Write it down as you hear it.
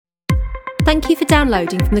Thank you for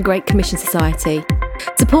downloading from the Great Commission Society.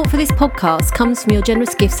 Support for this podcast comes from your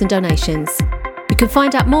generous gifts and donations. You can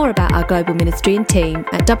find out more about our global ministry and team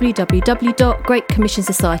at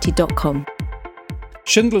www.greatcommissionsociety.com.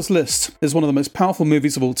 Schindler's List is one of the most powerful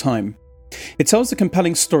movies of all time. It tells the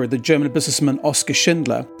compelling story of the German businessman Oskar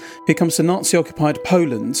Schindler, who comes to Nazi-occupied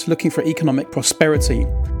Poland looking for economic prosperity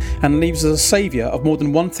and leaves as a saviour of more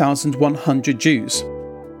than 1,100 Jews.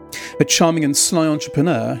 A charming and sly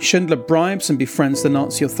entrepreneur, Schindler bribes and befriends the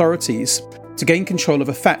Nazi authorities to gain control of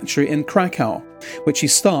a factory in Krakow, which he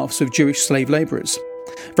staffs with Jewish slave labourers.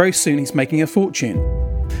 Very soon he's making a fortune.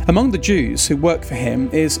 Among the Jews who work for him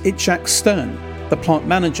is Itzhak Stern, the plant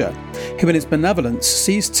manager, who in his benevolence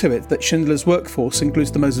sees to it that Schindler's workforce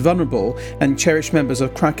includes the most vulnerable and cherished members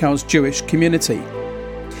of Krakow's Jewish community.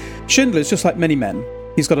 Schindler is just like many men.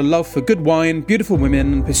 He's got a love for good wine, beautiful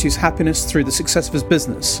women, and pursues happiness through the success of his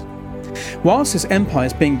business. Whilst his empire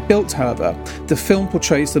is being built, however, the film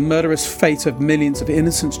portrays the murderous fate of millions of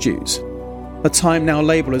innocent Jews, a time now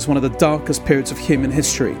labelled as one of the darkest periods of human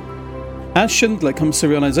history. As Schindler comes to the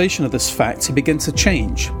realisation of this fact, he begins to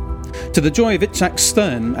change. To the joy of Itzhak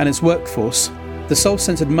Stern and his workforce, the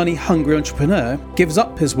self-centred, money-hungry entrepreneur gives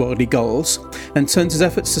up his worldly goals and turns his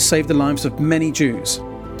efforts to save the lives of many Jews.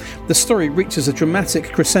 The story reaches a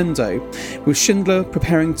dramatic crescendo, with Schindler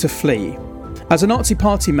preparing to flee. As a Nazi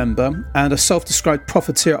party member and a self-described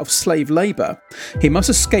profiteer of slave labour, he must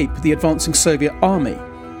escape the advancing Soviet army.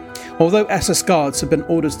 Although SS guards have been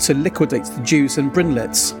ordered to liquidate the Jews in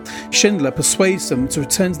Brindlitz, Schindler persuades them to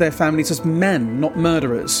return to their families as men, not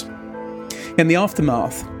murderers. In the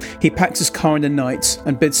aftermath, he packs his car in the night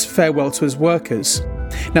and bids farewell to his workers.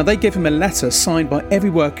 Now, they give him a letter signed by every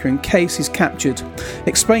worker in case he's captured,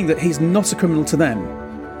 explaining that he's not a criminal to them.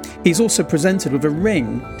 He's also presented with a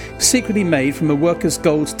ring, secretly made from a worker's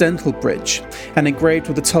gold dental bridge and engraved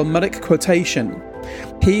with the Talmudic quotation,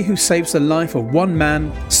 "He who saves the life of one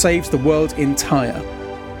man saves the world entire."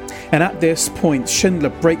 And at this point,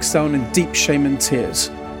 Schindler breaks down in deep shame and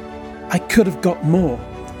tears. "I could have got more.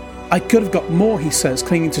 I could have got more," he says,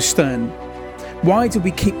 clinging to Stern. "Why did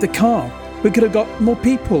we keep the car? We could have got more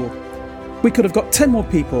people. We could have got 10 more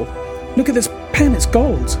people. Look at this pen, it's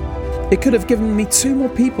gold. It could have given me 2 more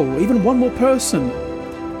people, even 1 more person."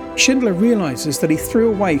 Schindler realises that he threw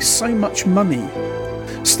away so much money.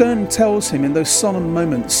 Stern tells him in those solemn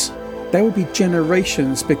moments, "There will be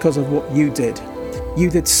generations because of what you did. You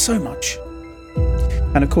did so much."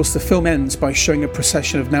 And of course the film ends by showing a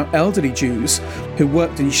procession of now elderly Jews who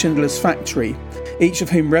worked in Schindler's factory, each of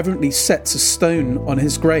whom reverently sets a stone on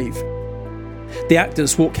his grave. The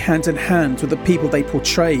actors walk hand in hand with the people they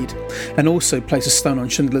portrayed and also place a stone on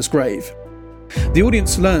Schindler's grave. The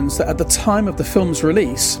audience learns that at the time of the film's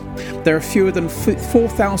release, there are fewer than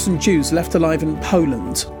 4,000 Jews left alive in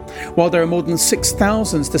Poland, while there are more than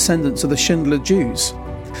 6,000 descendants of the Schindler Jews.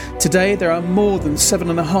 Today, there are more than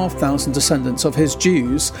 7,500 descendants of his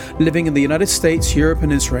Jews living in the United States, Europe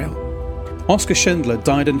and Israel. Oskar Schindler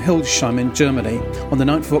died in Hildesheim in Germany on the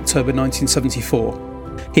 9th of October 1974.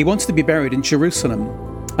 He wanted to be buried in Jerusalem.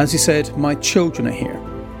 As he said, "My children are here."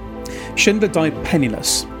 Schindler died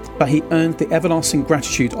penniless, but he earned the everlasting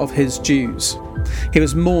gratitude of his Jews. He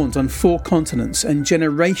was mourned on 4 continents, and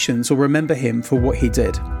generations will remember him for what he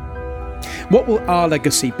did. What will our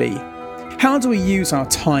legacy be? How do we use our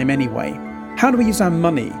time anyway? How do we use our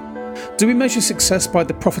money? Do we measure success by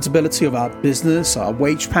the profitability of our business, our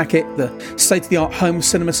wage packet, the state-of-the-art home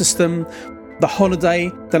cinema system, the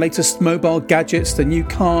holiday, the latest mobile gadgets, the new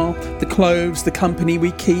car, the clothes, the company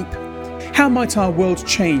we keep? How might our world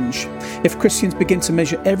change if Christians begin to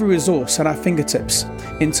measure every resource at our fingertips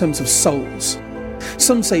in terms of souls?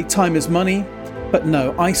 Some say time is money, but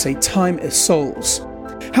no, I say time is souls.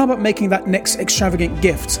 How about making that next extravagant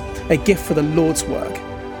gift a gift for the Lord's work?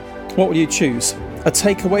 What will you choose? A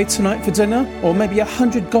takeaway tonight for dinner, or maybe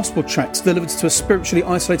 100 gospel tracts delivered to a spiritually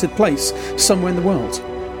isolated place somewhere in the world?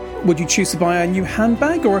 Would you choose to buy a new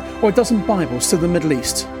handbag or a dozen Bibles to the Middle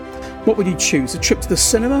East? What would you choose, a trip to the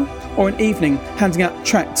cinema or an evening handing out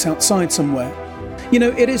tracts outside somewhere? You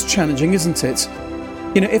know, it is challenging, isn't it?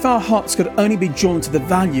 You know, if our hearts could only be drawn to the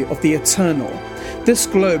value of the eternal, this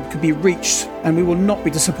globe could be reached and we will not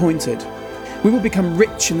be disappointed. We will become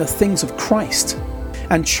rich in the things of Christ,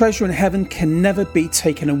 and treasure in heaven can never be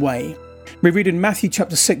taken away. We read in Matthew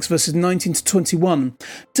chapter 6 verses 19 to 21,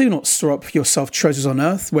 "Do not store up for yourself treasures on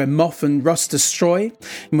earth, where moth and rust destroy,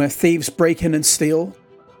 and where thieves break in and steal.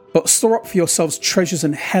 But store up for yourselves treasures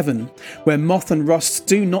in heaven, where moth and rust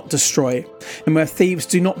do not destroy, and where thieves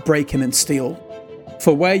do not break in and steal.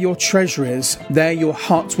 For where your treasure is, there your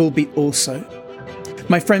heart will be also."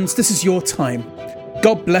 My friends, this is your time.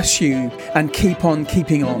 God bless you and keep on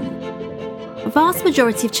keeping on. A vast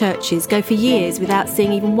majority of churches go for years without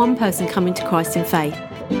seeing even one person coming to Christ in faith.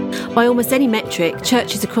 By almost any metric,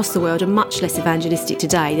 churches across the world are much less evangelistic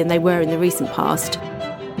today than they were in the recent past.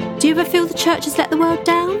 Do you ever feel the church has let the world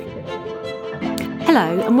down?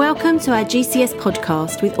 Hello and welcome to our GCS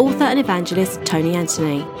podcast with author and evangelist Tony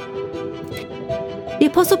Anthony. The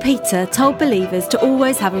Apostle Peter told believers to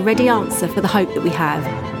always have a ready answer for the hope that we have.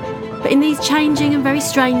 But in these changing and very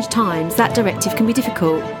strange times, that directive can be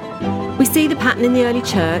difficult. We see the pattern in the early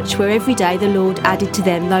church where every day the Lord added to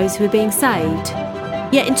them those who were being saved.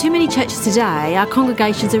 Yet in too many churches today, our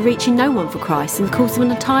congregations are reaching no one for Christ in the course of an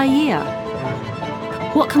entire year.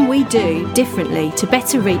 What can we do differently to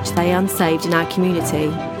better reach the unsaved in our community?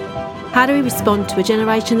 How do we respond to a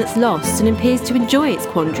generation that's lost and appears to enjoy its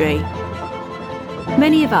quandary?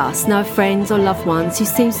 Many of us know of friends or loved ones who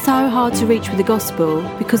seem so hard to reach with the gospel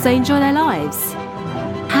because they enjoy their lives.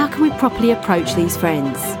 How can we properly approach these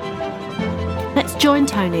friends? Let's join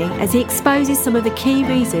Tony as he exposes some of the key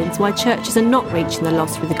reasons why churches are not reaching the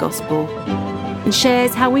lost with the gospel and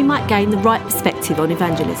shares how we might gain the right perspective on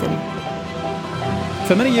evangelism.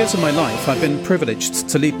 For many years of my life, I've been privileged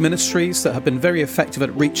to lead ministries that have been very effective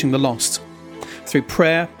at reaching the lost. Through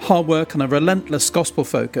prayer, hard work and a relentless gospel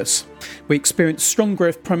focus, we experienced strong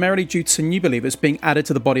growth primarily due to new believers being added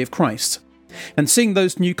to the body of Christ. And seeing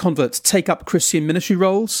those new converts take up Christian ministry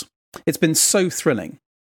roles, it's been so thrilling.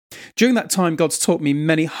 During that time, God's taught me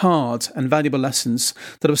many hard and valuable lessons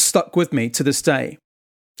that have stuck with me to this day.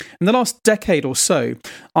 In the last decade or so,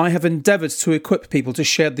 I have endeavoured to equip people to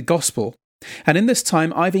share the gospel. And in this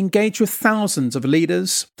time, I've engaged with thousands of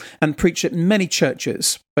leaders and preached at many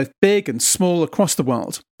churches, both big and small across the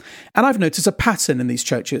world. And I've noticed a pattern in these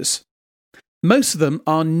churches. Most of them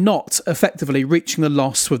are not effectively reaching the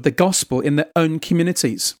lost with the gospel in their own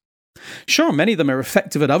communities. Sure, many of them are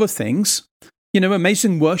effective at other things.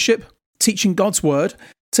 Amazing worship, teaching God's word,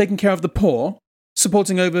 taking care of the poor,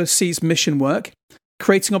 supporting overseas mission work,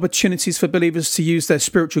 creating opportunities for believers to use their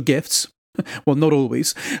spiritual gifts. Well, not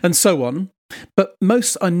always, and so on. But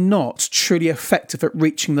most are not truly effective at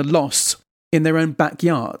reaching the lost in their own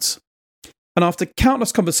backyards. And after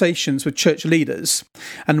countless conversations with church leaders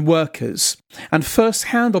and workers and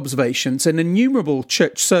first-hand observations in innumerable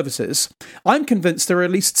church services, I'm convinced there are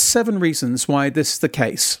at least 7 reasons why this is the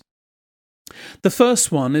case. The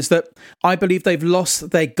first one is that I believe they've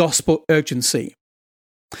lost their gospel urgency.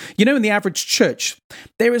 In the average church,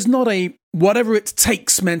 there is not a whatever it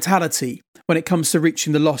takes mentality when it comes to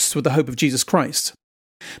reaching the lost with the hope of Jesus Christ.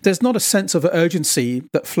 There's not a sense of urgency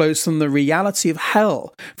that flows from the reality of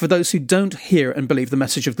hell for those who don't hear and believe the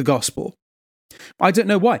message of the gospel. I don't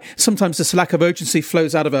know why. Sometimes this lack of urgency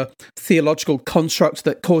flows out of a theological construct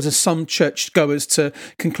that causes some churchgoers to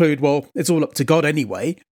conclude, well, it's all up to God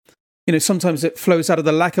anyway. Sometimes it flows out of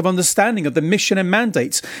the lack of understanding of the mission and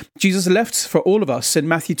mandate Jesus left for all of us in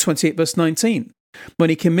Matthew 28 verse 19, when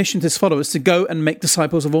he commissioned his followers to go and make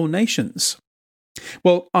disciples of all nations.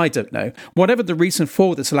 Well, I don't know. Whatever the reason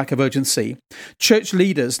for this lack of urgency, church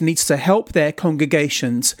leaders need to help their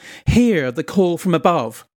congregations hear the call from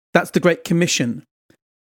above. That's the Great Commission.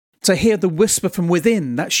 To hear the whisper from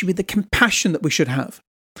within, that should be the compassion that we should have.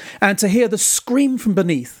 And to hear the scream from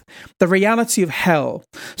beneath, the reality of hell,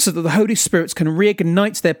 so that the Holy Spirit can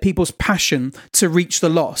reignite their people's passion to reach the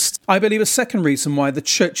lost. I believe a second reason why the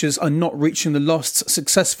churches are not reaching the lost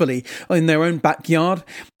successfully in their own backyard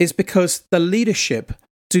is because the leadership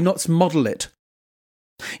do not model it.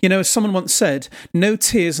 As someone once said, no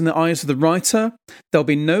tears in the eyes of the writer, there'll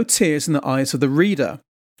be no tears in the eyes of the reader.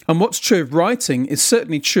 And what's true of writing is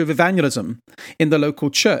certainly true of evangelism in the local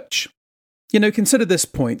church. Consider this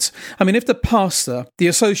point. If the pastor, the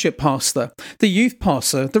associate pastor, the youth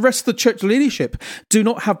pastor, the rest of the church leadership do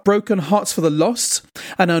not have broken hearts for the lost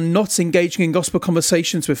and are not engaging in gospel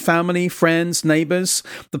conversations with family, friends, neighbours,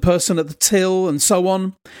 the person at the till and so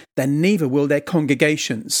on, then neither will their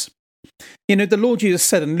congregations. The Lord Jesus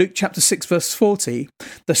said in Luke chapter 6 verse 40,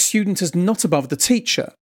 the student is not above the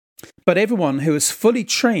teacher, but everyone who is fully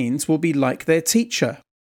trained will be like their teacher.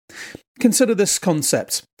 Consider this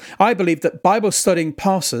concept. I believe that Bible-studying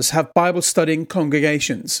pastors have Bible-studying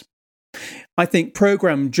congregations. I think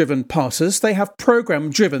program-driven pastors, they have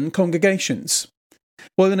program-driven congregations.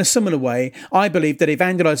 Well, in a similar way, I believe that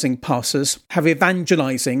evangelizing pastors have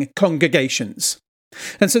evangelizing congregations.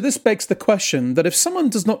 And so this begs the question that if someone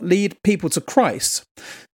does not lead people to Christ,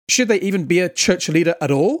 should they even be a church leader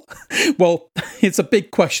at all? Well, it's a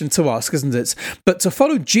big question to ask, isn't it? But to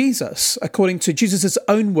follow Jesus, according to Jesus'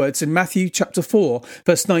 own words in Matthew chapter 4,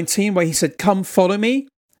 verse 19, where he said, "Come, follow me,"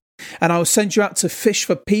 and I will send you out to fish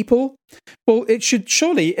for people. Well, it should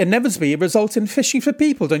surely inevitably result in fishing for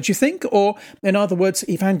people, don't you think? Or, in other words,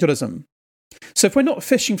 evangelism. So if we're not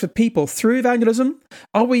fishing for people through evangelism,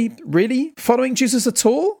 are we really following Jesus at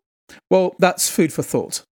all? Well, that's food for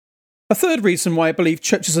thought. A third reason why I believe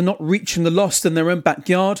churches are not reaching the lost in their own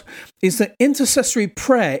backyard is that intercessory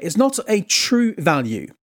prayer is not a true value.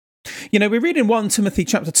 We read in 1 Timothy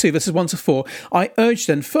chapter 2, verses 1 to 4, I urge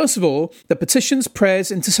then, first of all, that petitions,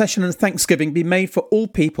 prayers, intercession and thanksgiving be made for all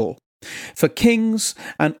people, for kings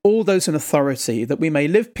and all those in authority, that we may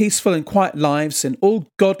live peaceful and quiet lives in all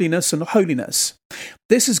godliness and holiness.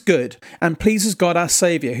 This is good and pleases God our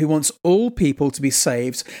Saviour, who wants all people to be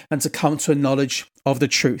saved and to come to a knowledge of the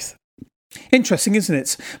truth. Interesting, isn't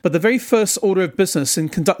it? But the very first order of business in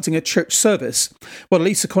conducting a church service, well, at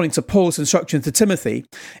least according to Paul's instruction to Timothy,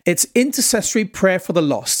 it's intercessory prayer for the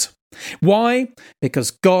lost. Why?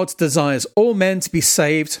 Because God desires all men to be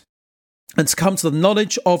saved and to come to the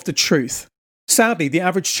knowledge of the truth. Sadly, the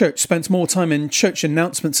average church spends more time in church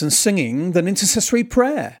announcements and singing than intercessory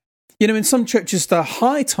prayer. In some churches, the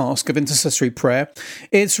high task of intercessory prayer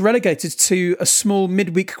is relegated to a small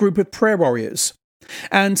midweek group of prayer warriors.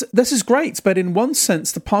 And this is great, but in one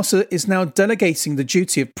sense, the pastor is now delegating the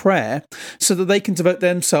duty of prayer so that they can devote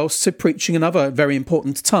themselves to preaching and other very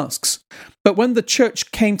important tasks. But when the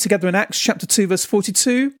church came together in Acts chapter 2, verse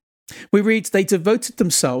 42, we read they devoted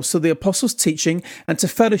themselves to the apostles' teaching and to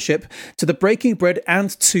fellowship, to the breaking bread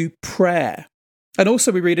and to prayer. And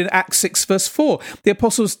also we read in Acts 6, verse 4, the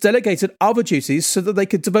apostles delegated other duties so that they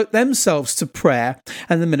could devote themselves to prayer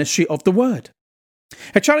and the ministry of the word.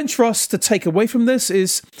 A challenge for us to take away from this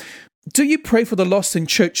is, do you pray for the lost in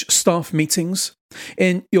church staff meetings,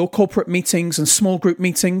 in your corporate meetings and small group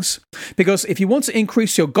meetings? Because if you want to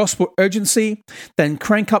increase your gospel urgency, then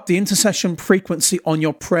crank up the intercession frequency on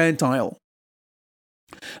your prayer dial.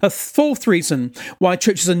 A fourth reason why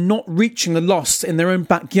churches are not reaching the lost in their own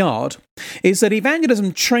backyard is that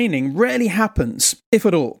evangelism training rarely happens, if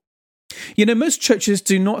at all. Most churches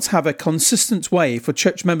do not have a consistent way for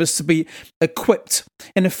church members to be equipped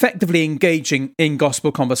in effectively engaging in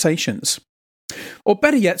gospel conversations. Or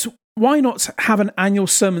better yet, why not have an annual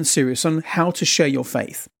sermon series on how to share your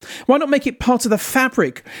faith? Why not make it part of the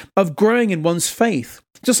fabric of growing in one's faith,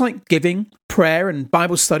 just like giving, prayer and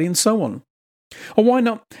Bible study and so on? Or why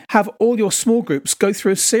not have all your small groups go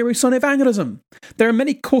through a series on evangelism? There are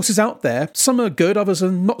many courses out there. Some are good, others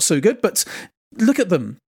are not so good, but look at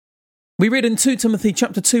them. We read in 2 Timothy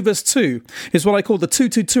chapter 2, verse 2, is what I call the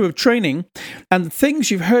 222 of training, and the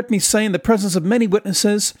things you've heard me say in the presence of many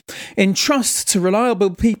witnesses, entrust to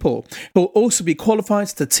reliable people who will also be qualified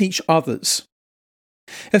to teach others.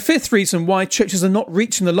 A fifth reason why churches are not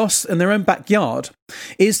reaching the lost in their own backyard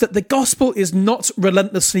is that the gospel is not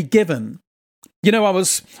relentlessly given. I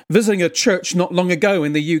was visiting a church not long ago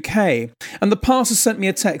in the UK, and the pastor sent me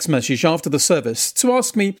a text message after the service to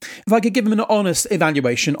ask me if I could give him an honest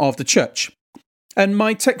evaluation of the church. And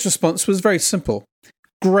my text response was very simple.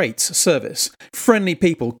 Great service, friendly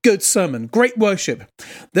people, good sermon, great worship.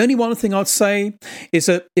 The only one thing I'd say is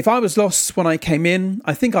that if I was lost when I came in,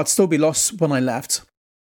 I think I'd still be lost when I left.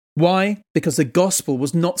 Why? Because the gospel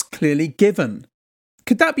was not clearly given.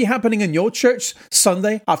 Could that be happening in your church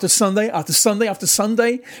Sunday after Sunday after Sunday after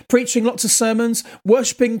Sunday, preaching lots of sermons,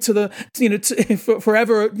 worshipping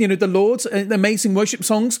forever, the Lord, amazing worship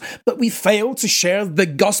songs, but we fail to share the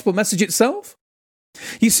gospel message itself?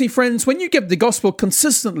 You see, friends, when you give the gospel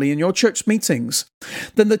consistently in your church meetings,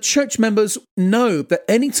 then the church members know that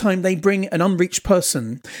any time they bring an unreached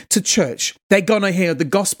person to church, they're going to hear the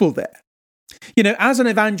gospel there. As an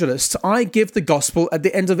evangelist, I give the gospel at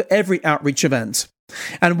the end of every outreach event.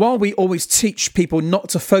 And while we always teach people not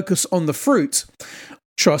to focus on the fruit,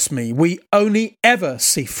 trust me, we only ever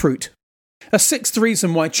see fruit. A sixth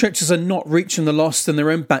reason why churches are not reaching the lost in their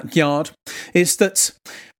own backyard is that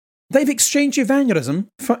they've exchanged evangelism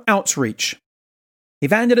for outreach.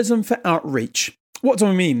 Evangelism for outreach. What do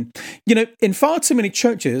I mean? In far too many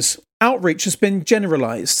churches, outreach has been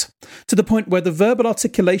generalized to the point where the verbal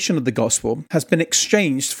articulation of the gospel has been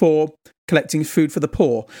exchanged for collecting food for the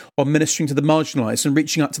poor or ministering to the marginalized and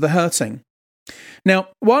reaching out to the hurting. Now,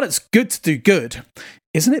 while it's good to do good,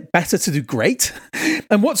 isn't it better to do great?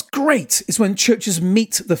 And what's great is when churches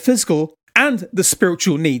meet the physical and the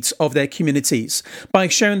spiritual needs of their communities by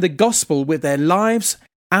sharing the gospel with their lives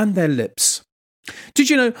and their lips. Did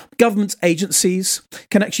you know government agencies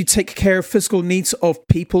can actually take care of physical needs of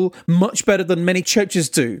people much better than many churches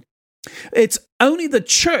do? It's only the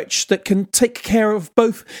church that can take care of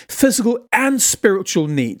both physical and spiritual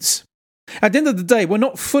needs. At the end of the day, we're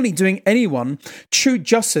not fully doing anyone true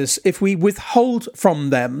justice if we withhold from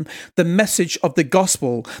them the message of the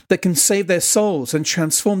gospel that can save their souls and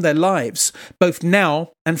transform their lives, both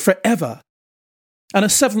now and forever. And a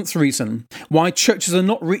seventh reason why churches are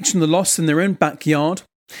not reaching the lost in their own backyard.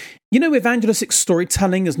 Evangelistic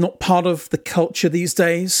storytelling is not part of the culture these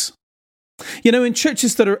days. In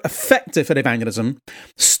churches that are effective at evangelism,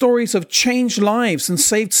 stories of changed lives and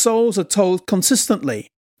saved souls are told consistently.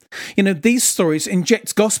 These stories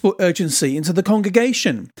inject gospel urgency into the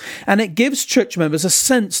congregation, and it gives church members a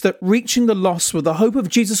sense that reaching the lost with the hope of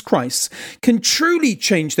Jesus Christ can truly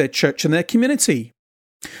change their church and their community.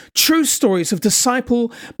 True stories of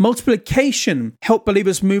disciple multiplication help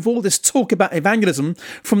believers move all this talk about evangelism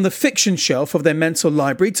from the fiction shelf of their mental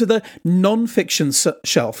library to the non-fiction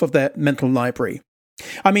shelf of their mental library.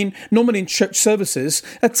 Normally in church services,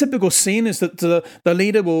 a typical scene is that the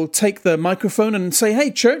leader will take the microphone and say,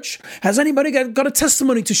 "Hey, church, has anybody got a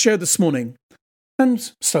testimony to share this morning?"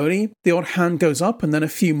 And slowly, the odd hand goes up and then a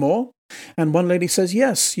few more. And one lady says,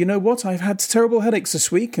 "Yes, you know what? I've had terrible headaches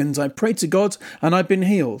this week and I prayed to God and I've been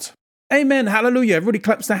healed." Amen, hallelujah. Everybody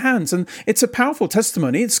claps their hands and it's a powerful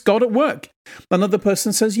testimony. It's God at work. Another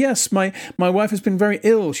person says, "Yes, my wife has been very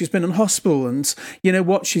ill. She's been in hospital and you know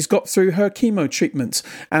what? She's got through her chemo treatment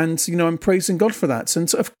and, I'm praising God for that." And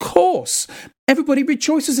so, of course, everybody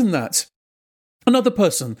rejoices in that. Another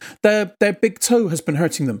person, their big toe has been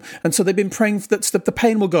hurting them. And so they've been praying that the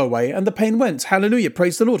pain will go away, and the pain went. Hallelujah,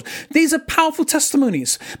 praise the Lord. These are powerful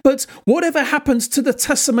testimonies. But whatever happens to the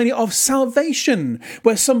testimony of salvation,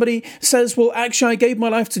 where somebody says, "Well, actually, I gave my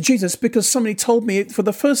life to Jesus because somebody told me for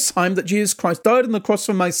the first time that Jesus Christ died on the cross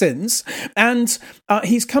for my sins, and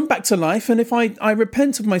he's come back to life, and if I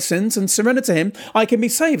repent of my sins and surrender to him, I can be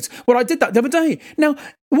saved." Well, I did that the other day. Now,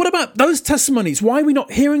 what about those testimonies? Why are we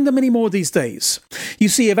not hearing them anymore these days? You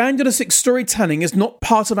see, evangelistic storytelling is not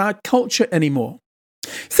part of our culture anymore.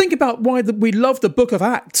 Think about why we love the book of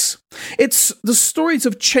Acts. It's the stories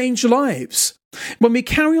of changed lives. When we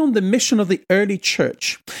carry on the mission of the early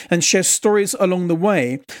church and share stories along the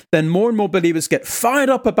way, then more and more believers get fired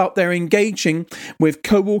up about their engaging with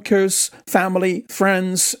co-workers, family,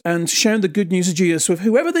 friends, and sharing the good news of Jesus with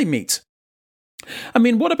whoever they meet.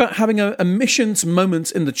 What about having a missions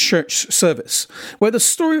moment in the church service, where the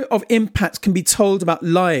story of impact can be told about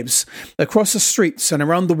lives across the streets and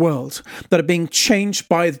around the world that are being changed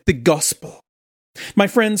by the gospel? My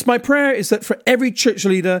friends, my prayer is that for every church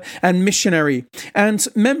leader and missionary and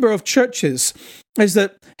member of churches is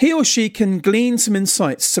that he or she can glean some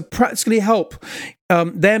insights to practically help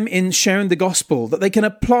them in sharing the gospel that they can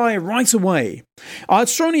apply right away. I'd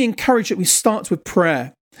strongly encourage that we start with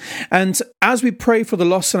prayer. And as we pray for the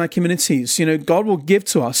lost in our communities, God will give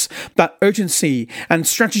to us that urgency and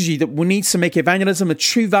strategy that we need to make evangelism a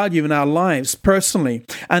true value in our lives personally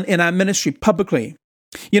and in our ministry publicly.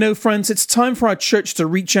 Friends, it's time for our church to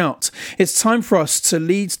reach out. It's time for us to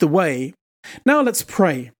lead the way. Now let's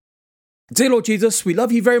pray. Dear Lord Jesus, we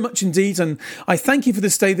love you very much indeed, and I thank you for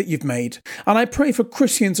this day that you've made. And I pray for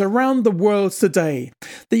Christians around the world today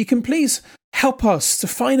that you can please help us to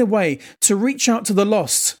find a way to reach out to the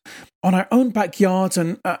lost on our own backyard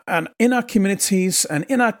and in our communities and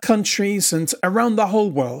in our countries and around the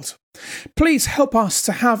whole world. Please help us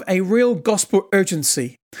to have a real gospel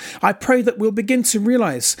urgency. I pray that we'll begin to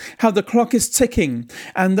realize how the clock is ticking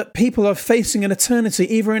and that people are facing an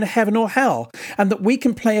eternity either in heaven or hell, and that we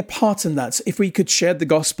can play a part in that if we could share the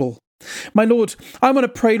gospel. My Lord, I want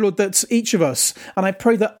to pray, Lord, that each of us, and I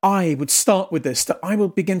pray that I would start with this, that I will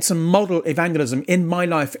begin to model evangelism in my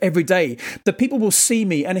life every day, that people will see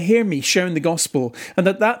me and hear me sharing the gospel, and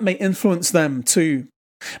that may influence them too.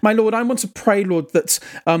 My Lord, I want to pray, Lord, that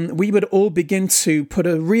we would all begin to put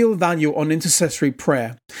a real value on intercessory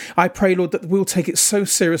prayer. I pray, Lord, that we'll take it so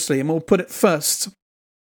seriously and we'll put it first.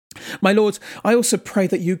 My Lord, I also pray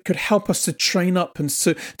that you could help us to train up and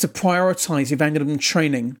to prioritize evangelism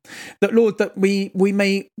training. That, Lord, that we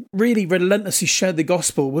may really relentlessly share the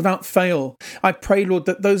gospel without fail. I pray, Lord,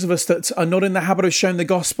 that those of us that are not in the habit of sharing the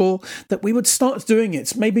gospel, that we would start doing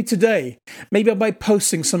it, maybe today, maybe by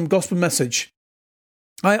posting some gospel message.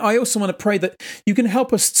 I also want to pray that you can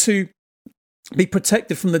help us to be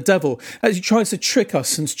protected from the devil as he tries to trick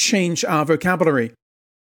us and change our vocabulary,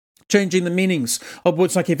 changing the meanings of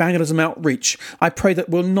words like evangelism, outreach. I pray that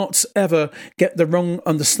we'll not ever get the wrong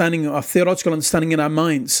understanding or theological understanding in our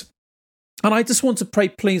minds. And I just want to pray,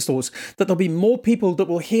 please, Lord, that there'll be more people that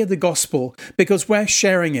will hear the gospel because we're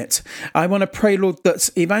sharing it. I want to pray, Lord, that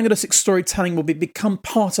evangelistic storytelling will become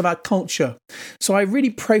part of our culture. So I really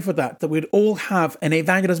pray for that we'd all have an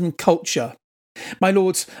evangelism culture. My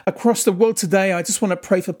Lord, across the world today, I just want to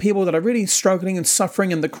pray for people that are really struggling and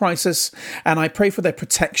suffering in the crisis, and I pray for their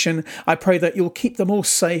protection. I pray that you'll keep them all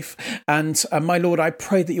safe, and my Lord, I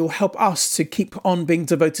pray that you'll help us to keep on being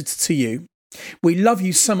devoted to you. We love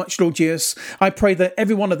you so much, Lord Jesus. I pray that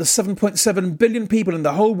every one of the 7.7 billion people in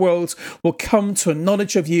the whole world will come to a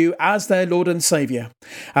knowledge of you as their Lord and Saviour.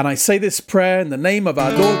 And I say this prayer in the name of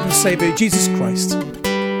our Lord and Saviour, Jesus Christ.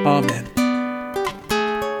 Amen.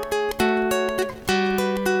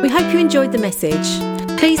 We hope you enjoyed the message.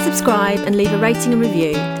 Please subscribe and leave a rating and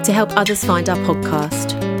review to help others find our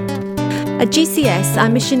podcast. At GCS, our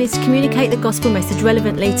mission is to communicate the gospel message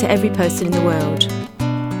relevantly to every person in the world.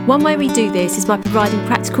 One way we do this is by providing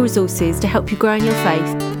practical resources to help you grow in your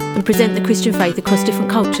faith and present the Christian faith across different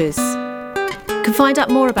cultures. You can find out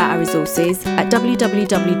more about our resources at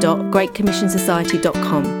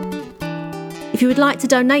www.greatcommissionsociety.com. If you would like to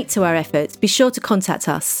donate to our efforts, be sure to contact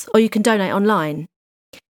us, or you can donate online.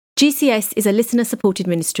 GCS is a listener-supported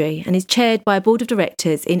ministry and is chaired by a board of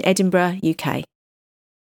directors in Edinburgh, UK.